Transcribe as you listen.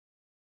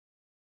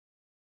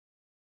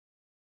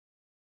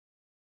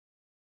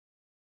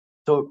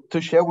So to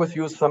share with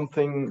you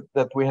something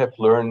that we have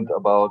learned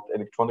about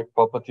electronic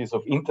properties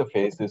of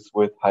interfaces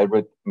with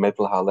hybrid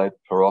metal halide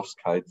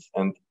perovskites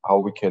and how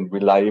we can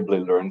reliably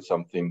learn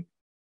something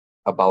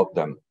about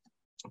them.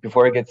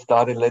 Before I get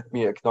started, let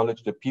me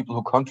acknowledge the people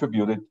who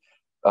contributed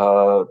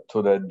to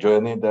the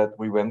journey that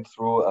we went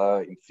through.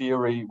 In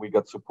theory, we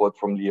got support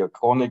from Leo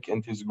Konig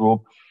and his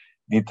group.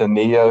 Dieter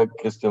Neher,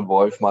 Christian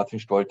Wolf, Martin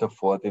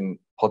Stolterfort in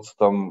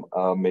Potsdam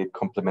made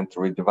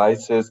complementary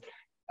devices.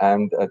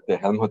 And at the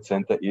Helmholtz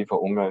Center, Eva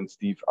Unger and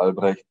Steve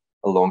Albrecht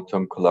are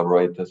long-term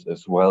collaborators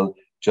as well,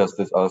 just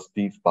as are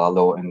Steve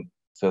Barlow and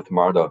Seth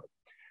Marder.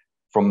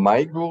 From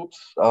my groups,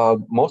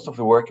 most of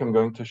the work I'm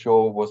going to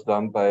show was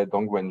done by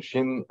Dongwen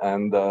Shin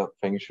and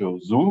Fengshu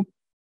Zhu,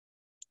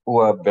 who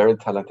are very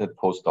talented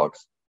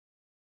postdocs.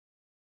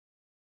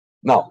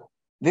 Now,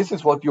 this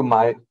is what you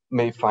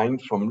may find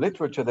from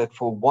literature, that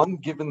for one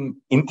given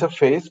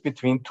interface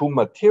between two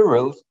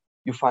materials,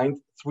 you find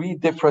three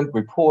different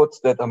reports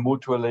that are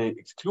mutually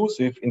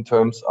exclusive in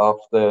terms of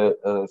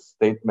the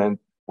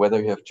statement,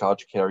 whether you have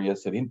charge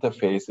carriers at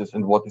interfaces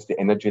and what is the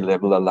energy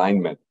level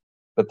alignment.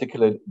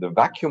 Particularly the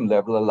vacuum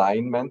level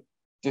alignment.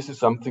 This is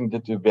something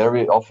that you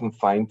very often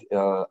find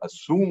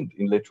assumed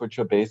in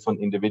literature based on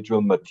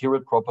individual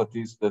material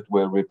properties that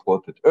were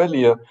reported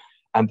earlier.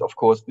 And of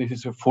course, this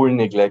is a full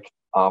neglect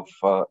of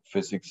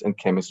physics and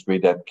chemistry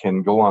that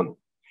can go on.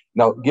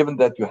 Now, given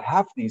that you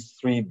have these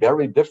three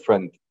very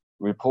different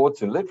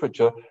reports in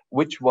literature,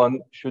 which one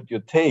should you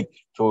take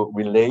to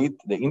relate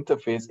the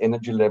interface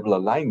energy level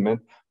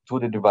alignment to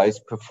the device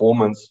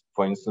performance,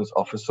 for instance,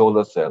 of a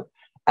solar cell?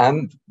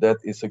 And that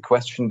is a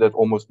question that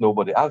almost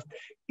nobody asked.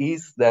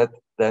 Is that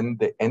then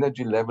the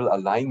energy level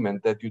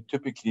alignment that you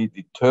typically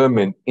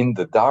determine in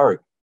the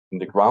dark, in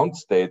the ground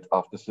state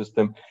of the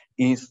system,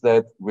 is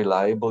that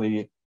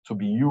reliably to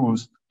be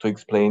used to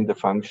explain the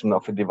function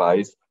of a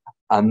device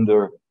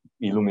under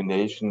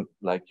illumination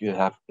like you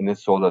have in a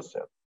solar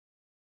cell?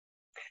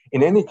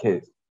 In any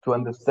case, to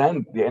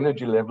understand the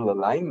energy level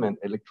alignment,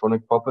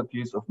 electronic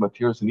properties of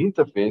materials and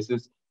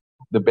interfaces,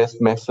 the best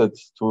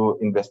methods to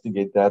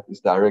investigate that is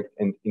direct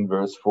and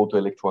inverse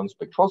photoelectron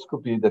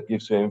spectroscopy that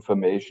gives you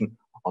information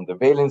on the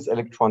valence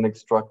electronic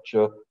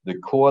structure, the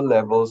core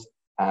levels,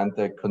 and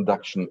the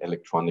conduction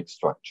electronic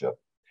structure.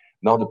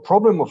 Now, the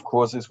problem, of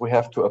course, is we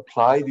have to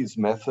apply these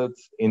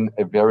methods in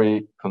a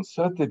very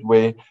concerted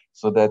way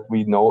so that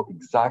we know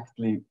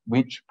exactly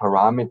which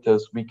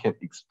parameters we can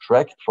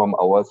extract from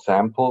our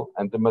sample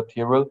and the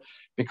material,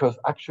 because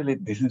actually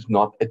this is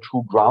not a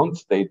true ground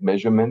state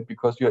measurement,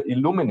 because you're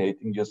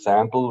illuminating your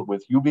sample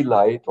with UV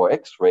light or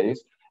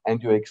X-rays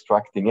and you're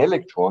extracting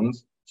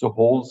electrons, so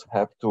holes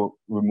have to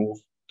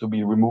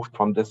be removed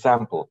from the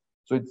sample.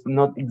 So it's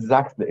not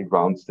exactly a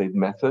ground state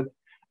method.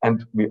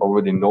 And we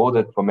already know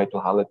that for metal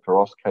halide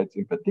perovskites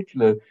in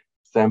particular,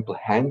 sample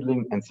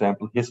handling and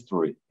sample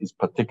history is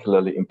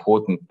particularly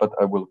important, but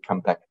I will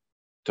come back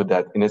to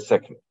that in a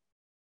second.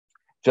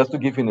 Just to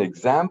give you an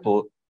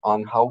example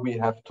on how we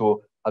have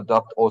to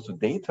adopt also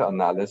data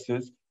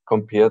analysis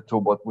compared to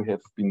what we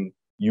have been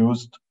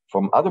used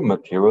from other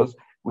materials,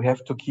 we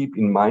have to keep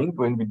in mind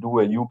when we do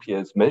a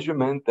UPS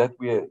measurement that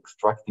we are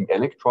extracting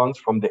electrons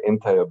from the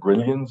entire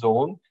Brillouin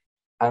zone.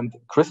 And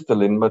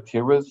crystalline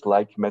materials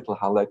like metal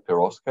halide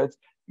perovskites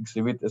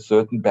exhibit a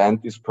certain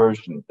band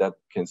dispersion that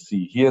you can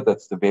see here.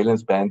 That's the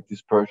valence band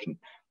dispersion.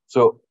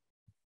 So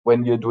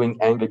when you're doing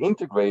angle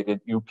integrated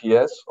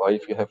UPS, or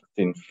if you have a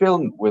thin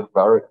film with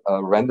very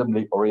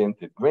randomly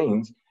oriented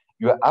grains,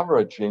 you're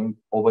averaging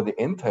over the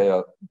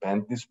entire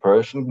band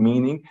dispersion,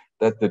 meaning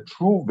that the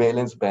true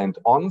valence band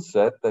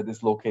onset that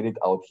is located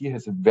out here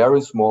has a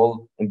very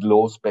small and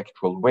low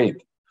spectral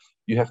weight.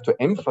 You have to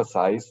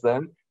emphasize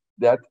then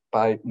that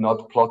by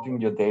not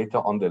plotting your data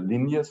on the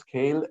linear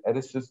scale,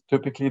 as is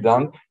typically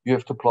done, you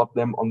have to plot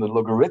them on the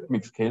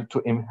logarithmic scale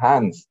to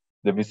enhance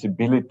the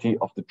visibility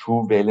of the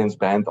true valence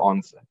band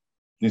onset.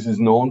 This is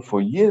known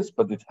for years,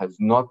 but it has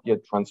not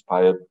yet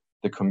transpired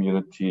the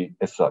community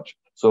as such.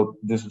 So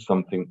this is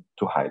something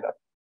to highlight.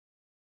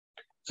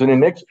 So in the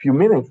next few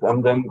minutes,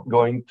 I'm then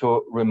going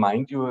to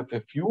remind you of a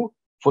few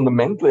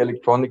fundamental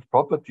electronic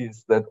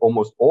properties that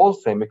almost all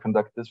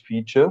semiconductors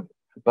feature,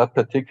 but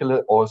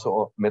particularly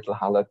also metal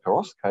halide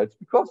perovskites,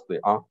 because they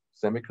are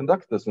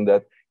semiconductors, and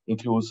that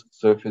includes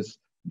surface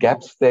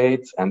gap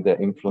states and their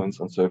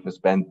influence on surface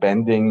band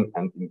bending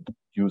and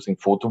inducing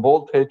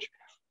photovoltage,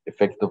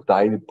 effect of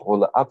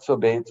dipolar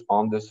adsorbates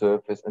on the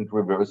surface, and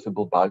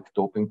reversible bulk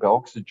doping by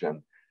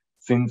oxygen.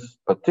 Since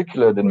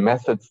particularly the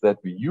methods that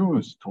we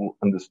use to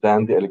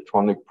understand the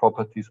electronic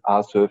properties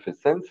are surface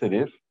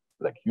sensitive,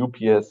 like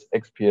UPS,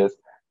 XPS,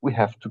 we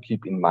have to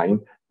keep in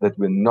mind that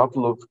we're not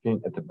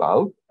looking at the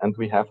bulk, and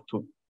we have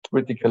to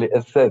critically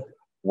assess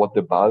what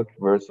the bulk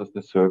versus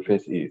the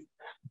surface is.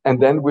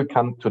 And then we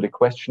come to the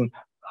question,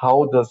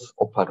 how does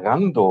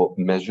operando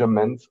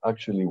measurements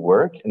actually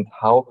work, and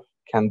how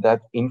can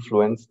that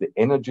influence the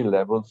energy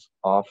levels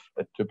of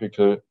a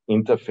typical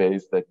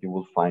interface that you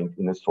will find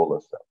in a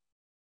solar cell?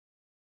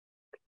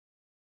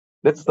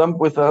 Let's start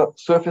with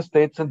surface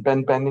states and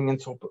band bending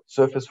and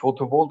surface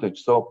photovoltage.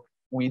 So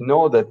we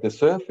know that the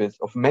surface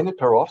of many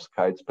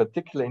perovskites,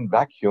 particularly in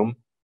vacuum,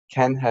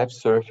 can have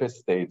surface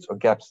states or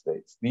gap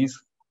states.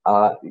 These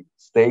are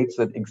states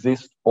that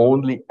exist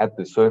only at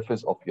the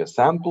surface of your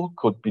sample,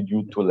 could be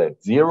due to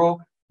lead zero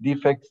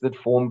defects that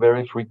form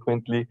very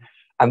frequently.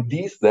 And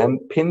these then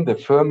pin the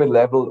Fermi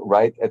level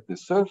right at the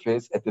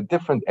surface at a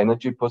different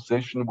energy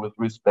position with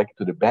respect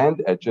to the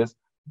band edges,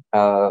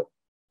 at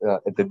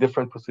a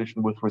different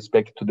position with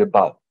respect to the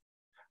bulk.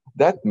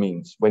 That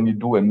means when you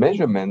do a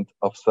measurement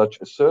of such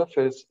a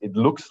surface, it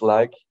looks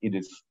like it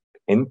is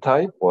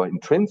N-type or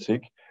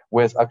intrinsic,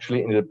 whereas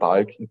actually in the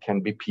bulk it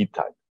can be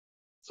P-type.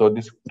 So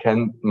this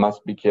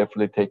must be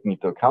carefully taken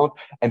into account.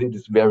 And it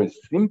is very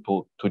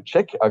simple to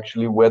check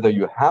actually whether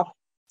you have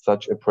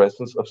such a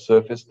presence of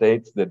surface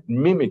states that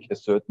mimic a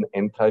certain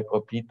N-type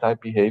or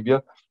P-type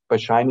behavior by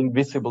shining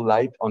visible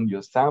light on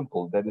your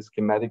sample. That is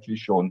schematically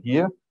shown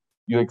here.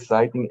 You're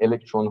exciting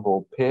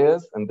electron-hole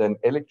pairs, and then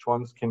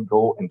electrons can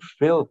go and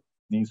fill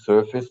these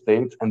surface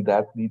states, and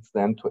that leads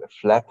then to a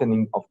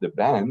flattening of the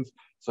bands,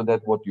 so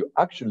that what you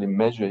actually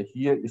measure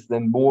here is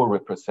then more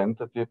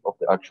representative of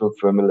the actual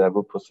Fermi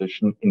level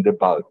position in the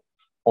bulk.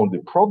 Only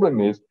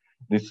problem is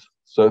this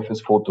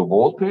surface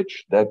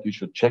photovoltage that you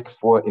should check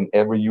for in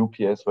every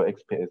UPS or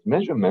XPS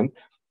measurement.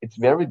 It's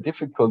very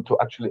difficult to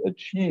actually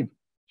achieve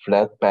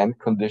flat band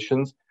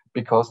conditions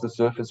because the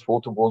surface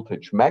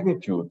photovoltage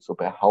magnitude, so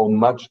by how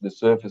much the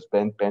surface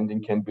band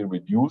bending can be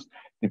reduced,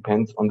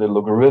 depends on the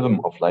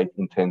logarithm of light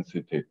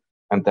intensity,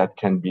 and that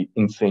can be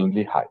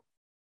insanely high.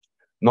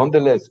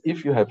 Nonetheless,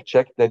 if you have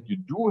checked that you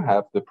do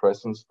have the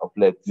presence of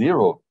lead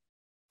zero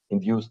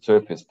induced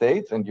surface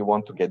states and you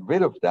want to get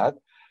rid of that,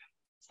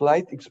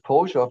 slight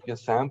exposure of your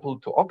sample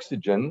to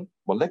oxygen,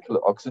 molecular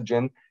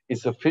oxygen,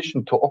 is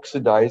sufficient to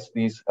oxidize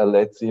these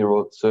lead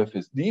zero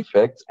surface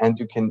defects, and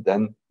you can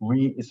then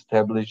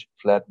re-establish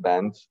flat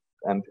bands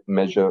and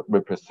measure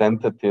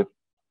representative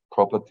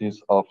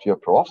properties of your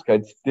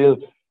perovskite. Still,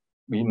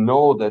 we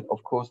know that,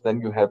 of course,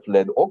 then you have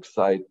lead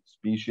oxide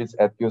species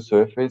at your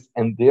surface,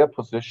 and their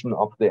position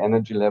of the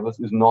energy levels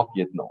is not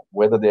yet known.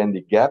 Whether they're in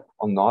the gap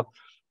or not,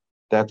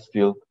 that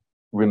still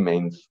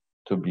remains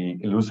to be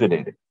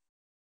elucidated.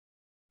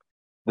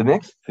 The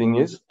next thing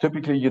is,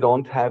 typically you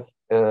don't have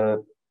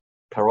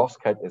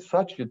perovskite as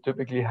such, you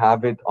typically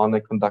have it on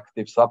a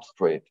conductive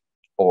substrate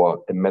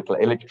or a metal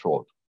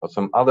electrode or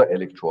some other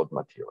electrode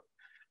material.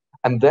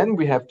 And then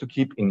we have to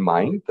keep in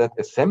mind that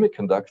a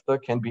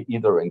semiconductor can be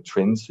either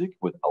intrinsic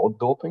without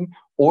doping,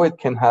 or it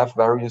can have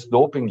various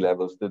doping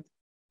levels that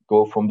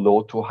go from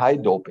low to high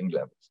doping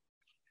levels.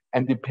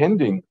 And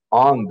depending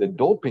on the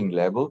doping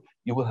level,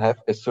 you will have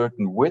a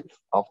certain width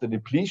of the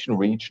depletion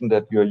region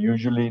that you are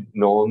usually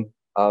known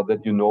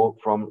that you know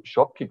from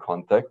Schottky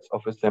contacts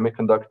of a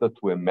semiconductor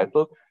to a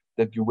metal,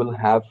 that you will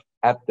have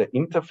at the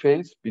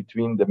interface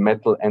between the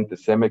metal and the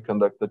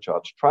semiconductor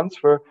charge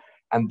transfer,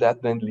 and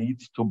that then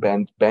leads to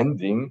band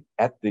bending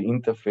at the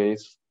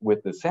interface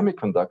with the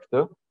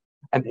semiconductor.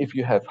 And if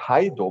you have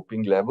high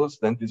doping levels,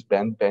 then this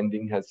band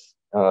bending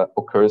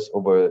occurs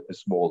over a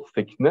small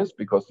thickness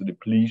because the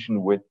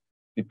depletion width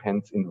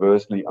depends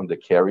inversely on the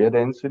carrier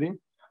density.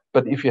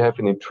 But if you have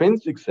an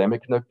intrinsic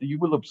semiconductor, you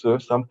will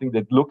observe something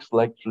that looks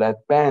like flat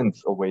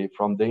bands away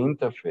from the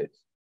interface.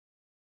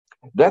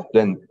 That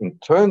then in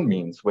turn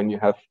means when you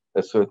have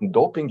a certain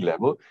doping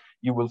level,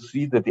 you will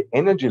see that the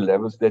energy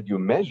levels that you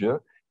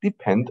measure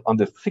depend on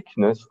the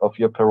thickness of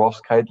your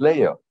perovskite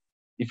layer.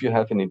 If you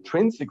have an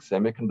intrinsic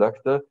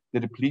semiconductor, the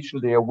depletion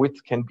layer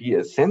width can be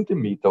a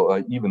centimeter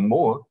or even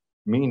more,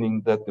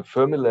 meaning that the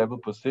Fermi level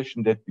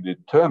position that we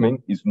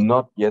determine is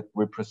not yet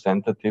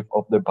representative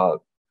of the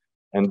bulk.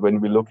 And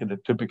when we look at the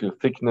typical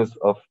thickness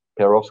of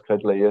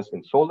perovskite layers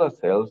in solar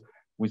cells,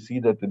 we see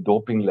that the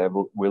doping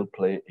level will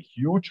play a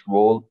huge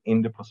role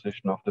in the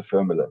position of the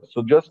Fermi level.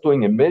 So just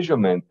doing a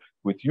measurement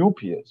with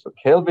UPS or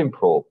Kelvin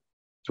probe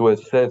to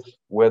assess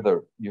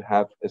whether you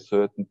have a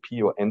certain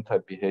P or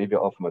N-type behavior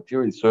of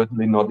material is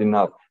certainly not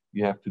enough.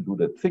 You have to do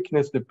the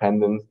thickness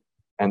dependence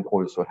and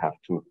also have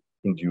to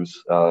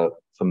use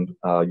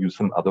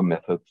some other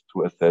methods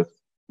to assess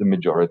the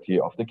majority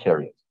of the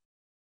carriers.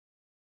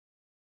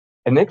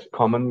 A next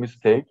common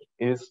mistake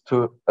is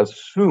to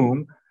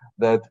assume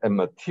that a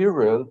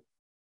material,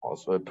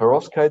 also a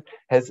perovskite,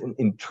 has an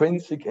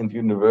intrinsic and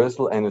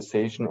universal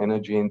ionization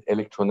energy and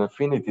electron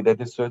affinity.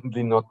 That is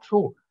certainly not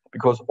true,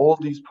 because all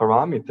these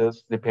parameters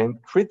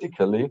depend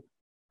critically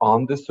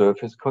on the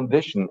surface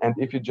condition. And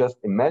if you just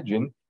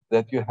imagine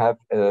that you have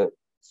a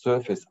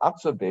surface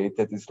adsorbate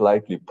that is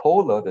slightly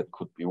polar, that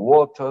could be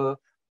water,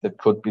 that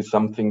could be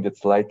something that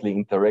slightly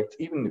interacts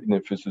even in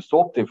a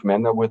physisorptive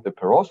manner with the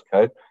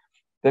perovskite,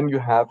 then you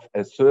have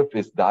a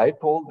surface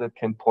dipole that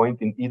can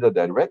point in either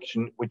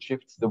direction, which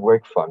shifts the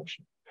work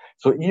function.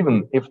 So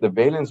even if the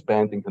valence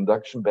band and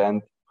conduction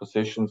band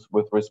positions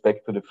with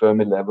respect to the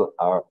Fermi level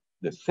are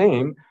the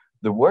same,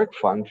 the work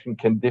function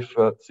can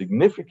differ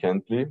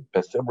significantly by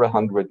several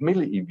hundred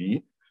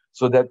millieV,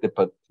 so that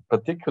the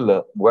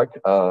particular work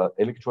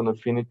electron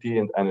affinity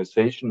and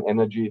ionization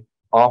energy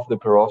of the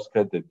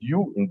perovskite that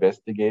you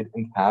investigate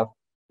and have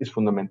is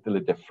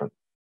fundamentally different.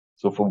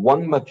 So for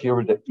one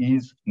material, there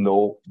is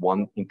no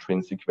one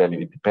intrinsic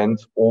value. It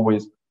depends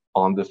always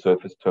on the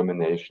surface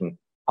termination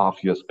of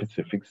your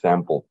specific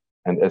sample.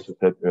 And as I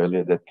said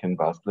earlier, that can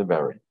vastly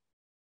vary.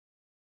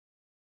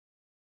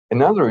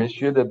 Another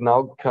issue that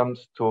now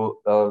comes to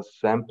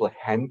sample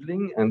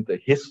handling and the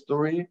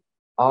history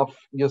of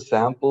your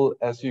sample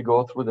as you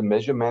go through the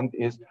measurement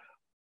is,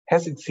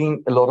 has it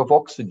seen a lot of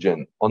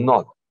oxygen or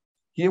not?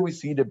 Here we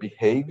see the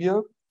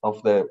behavior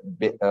of the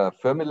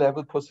Fermi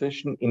level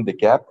position in the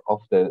gap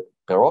of the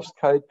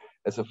perovskite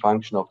as a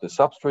function of the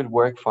substrate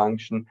work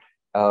function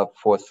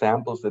for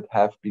samples that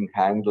have been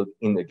handled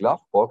in a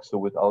glove box, so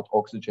without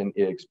oxygen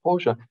air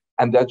exposure.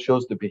 And that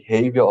shows the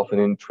behavior of an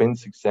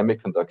intrinsic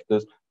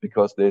semiconductors,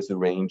 because there's a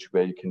range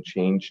where you can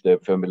change the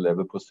Fermi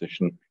level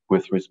position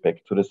with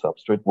respect to the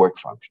substrate work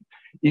function.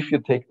 If you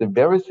take the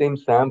very same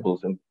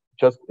samples and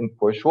just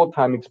for a short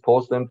time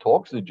expose them to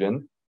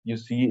oxygen, you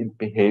see it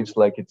behaves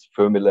like it's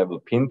Fermi level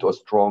pinned or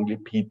strongly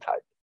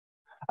p-type.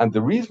 And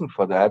the reason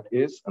for that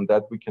is, and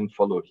that we can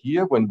follow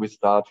here, when we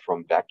start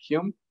from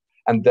vacuum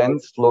and then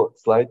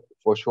slide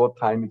for a short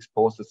time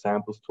expose the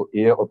samples to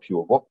air or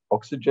pure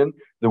oxygen,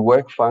 the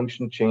work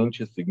function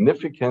changes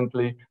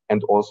significantly,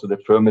 and also the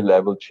Fermi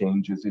level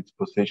changes its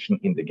position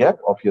in the gap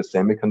of your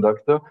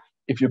semiconductor.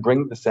 If you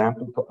bring the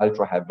sample to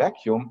ultra-high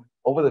vacuum,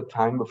 over the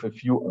time of a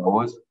few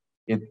hours,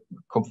 it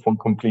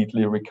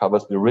completely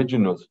recovers the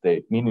original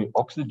state, meaning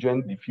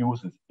oxygen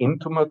diffuses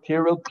into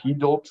material,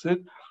 p-dopes it,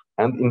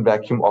 and in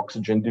vacuum,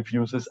 oxygen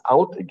diffuses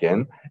out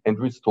again and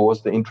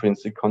restores the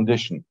intrinsic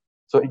condition.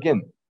 So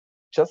again,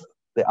 just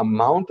the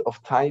amount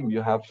of time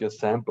you have your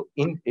sample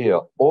in air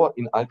or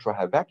in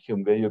ultra-high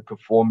vacuum where you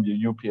perform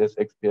your UPS,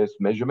 XPS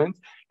measurements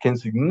can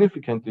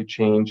significantly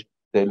change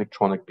the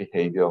electronic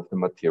behavior of the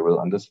material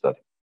under study.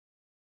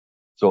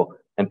 So,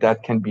 and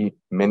that can be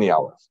many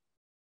hours.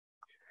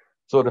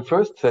 So the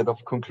first set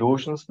of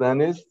conclusions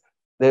then is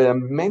there are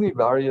many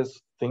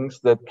various things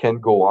that can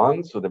go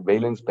on. So the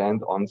valence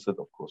band onset,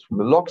 of course, from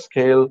the log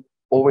scale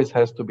always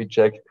has to be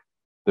checked.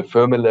 The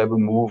Fermi level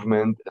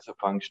movement as a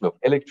function of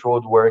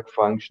electrode work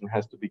function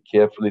has to be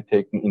carefully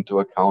taken into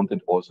account,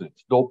 and also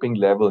its doping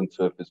level and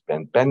surface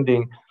band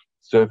bending,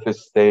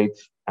 surface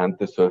states, and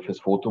the surface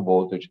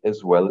photovoltage,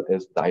 as well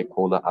as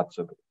dipolar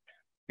adsorbate.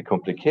 The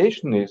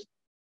complication is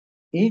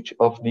each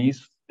of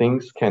these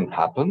things can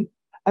happen,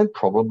 and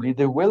probably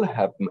they will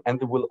happen,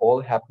 and they will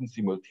all happen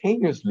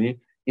simultaneously,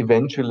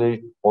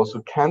 eventually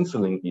also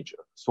canceling each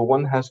other. So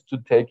one has to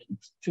take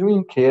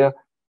extreme care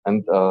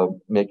and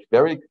make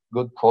very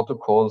good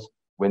protocols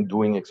when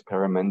doing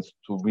experiments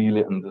to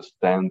really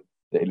understand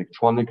the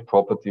electronic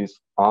properties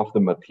of the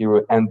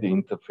material and the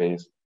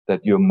interface that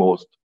you're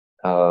most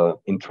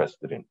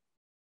interested in.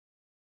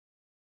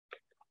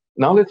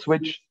 Now let's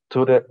switch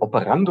to the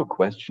operando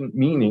question,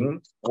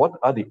 meaning what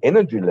are the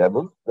energy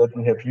levels that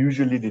we have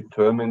usually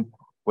determined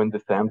when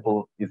the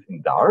sample is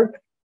in dark,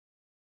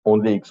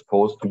 only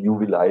exposed to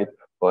UV light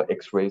or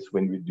X-rays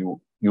when we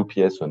do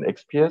UPS and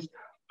XPS?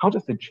 How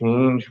does it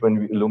change when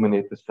we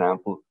illuminate the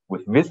sample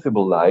with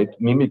visible light,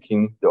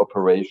 mimicking the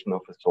operation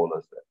of a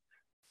solar cell?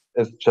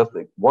 As just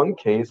like one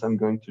case I'm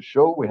going to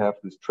show, we have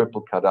this triple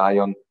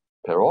cation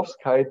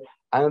perovskite,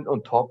 and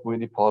on top we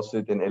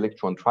deposit an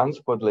electron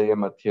transport layer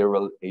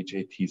material,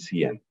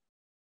 HATCN.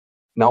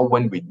 Now,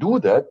 when we do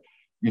that,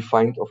 we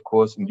find, of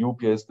course, in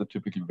UPS, the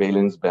typical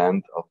valence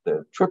band of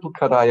the triple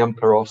cation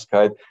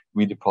perovskite.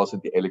 We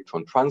deposit the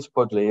electron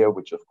transport layer,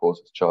 which of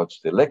course is charge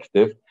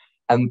selective.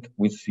 And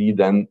we see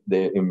then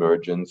the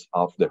emergence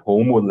of the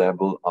HOMO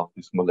level of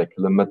this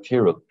molecular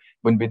material.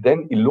 When we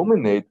then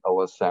illuminate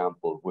our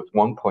sample with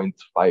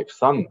 1.5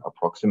 sun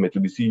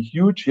approximately, we see a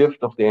huge shift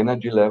of the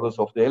energy levels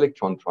of the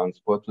electron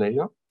transport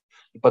layer.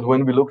 But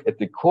when we look at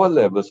the core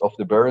levels of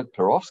the buried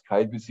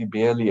perovskite, we see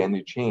barely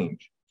any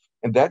change.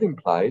 And that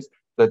implies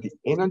that the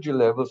energy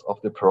levels of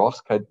the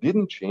perovskite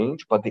didn't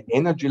change, but the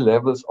energy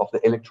levels of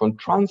the electron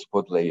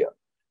transport layer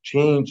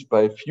changed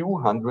by a few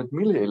hundred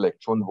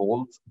millielectron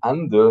volts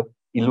under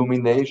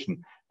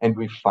illumination. And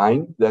we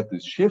find that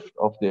the shift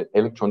of the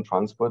electron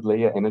transport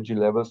layer energy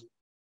levels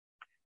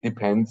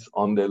depends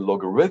on the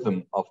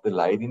logarithm of the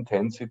light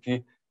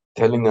intensity,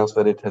 telling us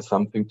that it has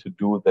something to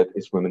do that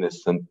is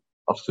reminiscent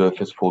of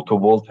surface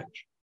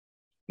photovoltage.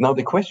 Now,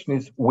 the question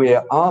is,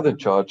 where are the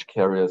charge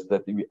carriers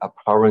that we are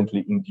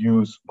currently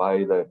induced by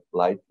the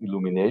light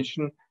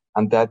illumination,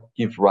 and that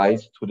give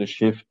rise to the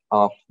shift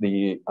of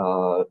the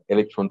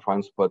electron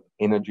transport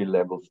energy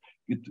levels?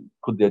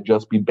 Could there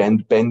just be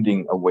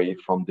bending away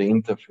from the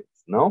interface?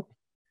 No.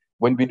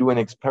 When we do an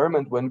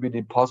experiment, when we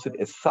deposit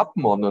a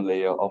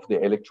submonolayer of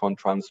the electron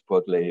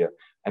transport layer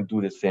and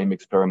do the same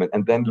experiment,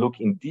 and then look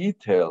in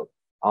detail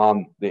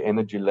on the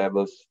energy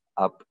levels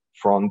up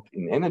front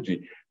in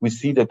energy, we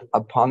see that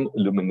upon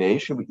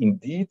illumination, we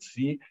indeed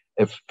see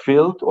a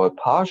filled or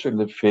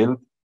partially filled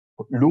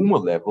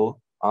LUMO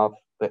level of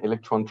the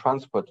electron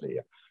transport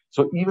layer.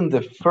 So even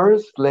the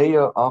first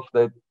layer of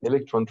the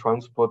electron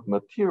transport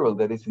material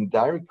that is in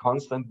direct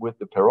constant with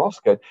the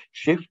perovskite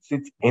shifts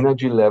its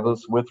energy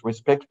levels with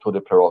respect to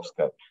the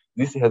perovskite.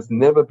 This has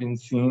never been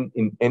seen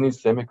in any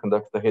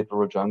semiconductor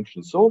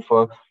heterojunction so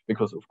far,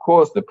 because of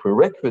course the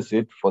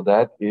prerequisite for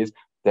that is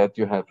that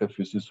you have a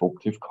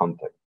physiosoptive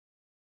contact.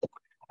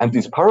 And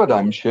this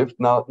paradigm shift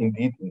now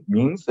indeed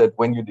means that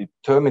when you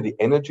determine the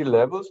energy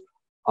levels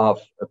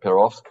of a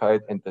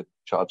perovskite and the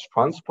charge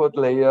transport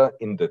layer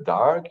in the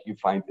dark, you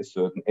find a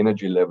certain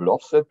energy level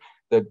offset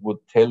that would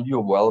tell you,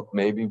 well,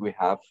 maybe we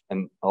have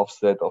an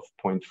offset of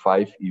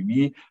 0.5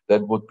 eV.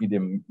 That would be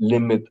the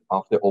limit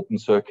of the open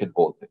circuit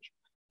voltage.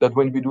 That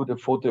when we do the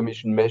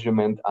photoemission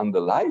measurement under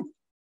light,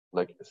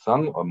 like the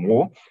sun or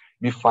more,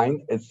 we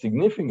find a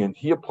significant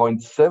here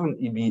 0.7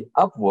 eV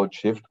upward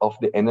shift of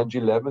the energy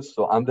levels.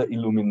 So under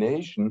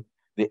illumination,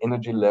 the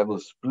energy level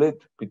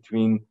split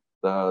between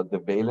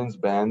the valence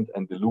band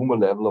and the lumen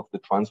level of the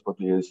transport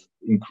layer is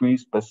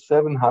increased by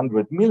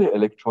 700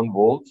 millielectron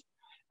volts.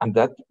 And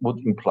that would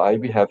imply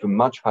we have a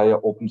much higher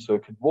open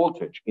circuit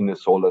voltage in a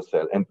solar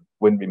cell. And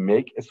when we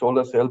make a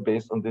solar cell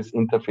based on this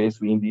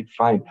interface, we indeed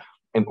find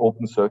an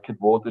open circuit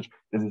voltage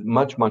that is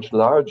much, much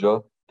larger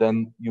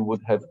than you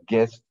would have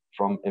guessed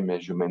from a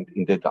measurement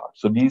in the dark.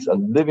 So these are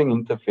living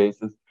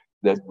interfaces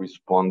that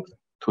respond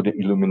to the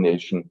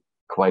illumination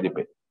quite a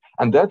bit.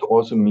 And that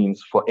also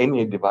means for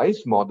any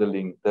device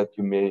modeling that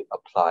you may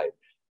apply,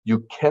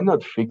 you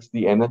cannot fix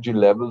the energy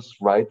levels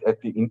right at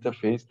the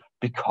interface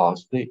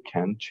because they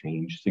can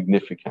change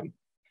significantly.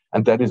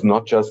 And that is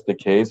not just the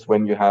case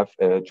when you have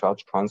a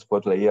charge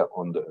transport layer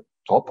on the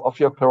top of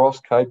your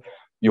perovskite.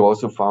 You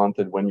also found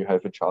that when you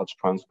have a charge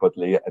transport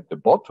layer at the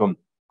bottom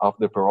of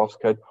the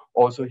perovskite,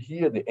 also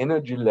here the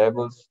energy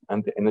levels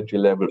and the energy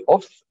level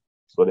offset,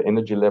 so the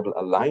energy level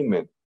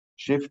alignment,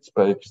 shifts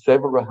by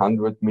several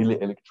hundred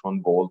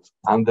millielectron volts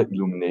under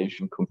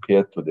illumination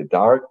compared to the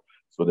dark.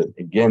 So that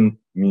again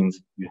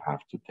means you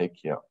have to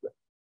take care of that.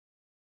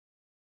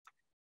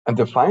 And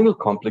the final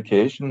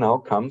complication now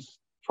comes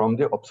from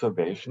the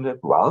observation that,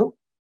 well,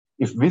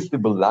 if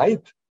visible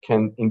light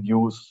can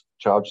induce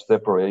charge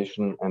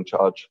separation and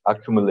charge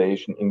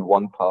accumulation in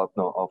one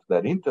partner of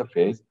that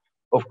interface,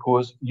 of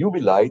course,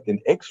 UV light and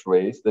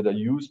X-rays that are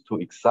used to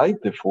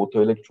excite the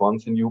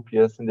photoelectrons in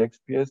UPS and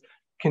XPS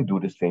can do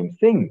the same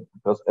thing.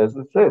 Because as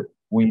I said,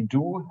 we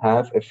do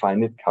have a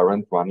finite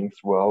current running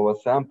through our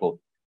sample.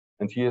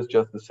 And here's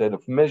just a set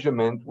of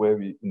measurement where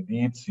we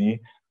indeed see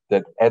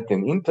that at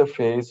an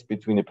interface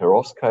between a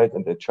perovskite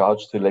and a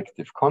charge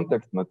selective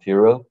contact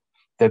material,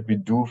 that we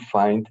do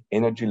find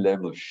energy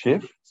level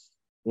shifts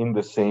in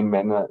the same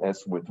manner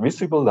as with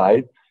visible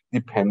light,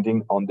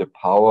 depending on the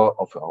power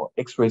of our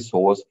X-ray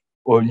source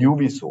or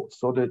UV source.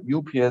 So the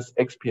UPS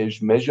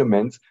XPS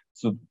measurements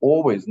should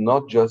always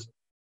not just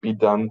be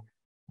done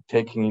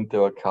taking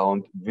into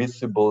account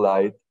visible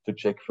light to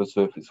check for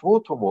surface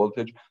photo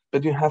voltage,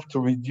 but you have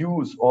to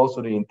reduce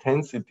also the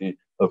intensity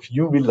of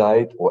UV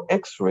light or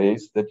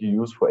X-rays that you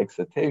use for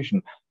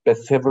excitation by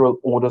several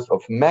orders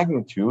of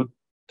magnitude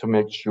to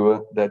make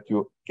sure that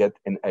you get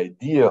an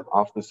idea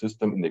of the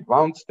system in the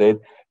ground state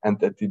and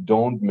that you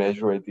don't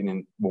measure it in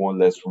a more or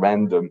less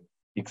random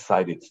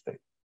excited state.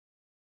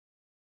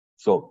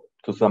 So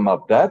to sum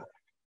up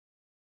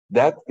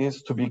that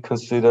is to be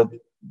considered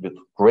with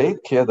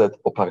great care,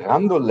 that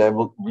operando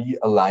level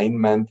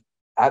realignment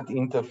at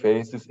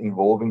interfaces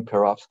involving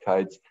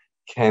perovskites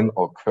can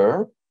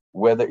occur,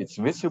 whether it's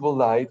visible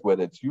light,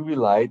 whether it's UV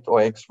light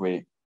or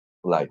X-ray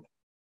light.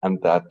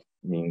 And that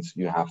means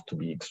you have to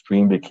be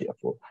extremely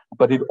careful.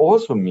 But it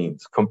also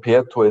means,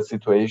 compared to a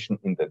situation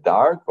in the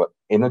dark, where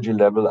energy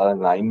level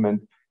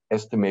alignment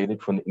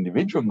estimated from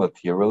individual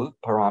material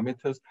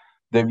parameters,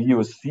 the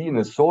VOC in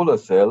a solar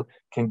cell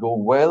can go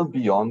well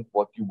beyond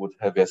what you would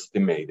have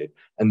estimated.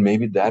 And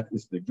maybe that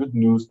is the good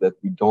news, that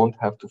we don't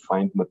have to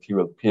find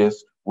material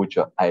pairs which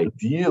are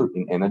ideal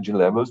in energy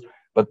levels,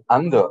 but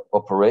under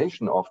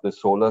operation of the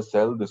solar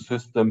cell, the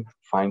system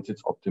finds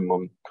its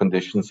optimum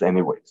conditions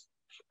anyways.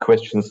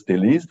 Question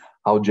still is,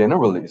 how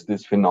general is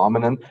this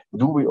phenomenon?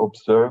 Do we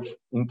observe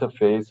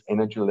interface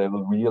energy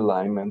level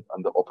realignment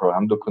under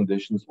operando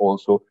conditions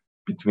also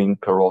between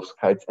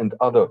perovskites and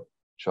other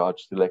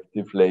charge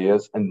selective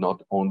layers and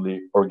not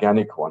only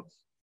organic ones?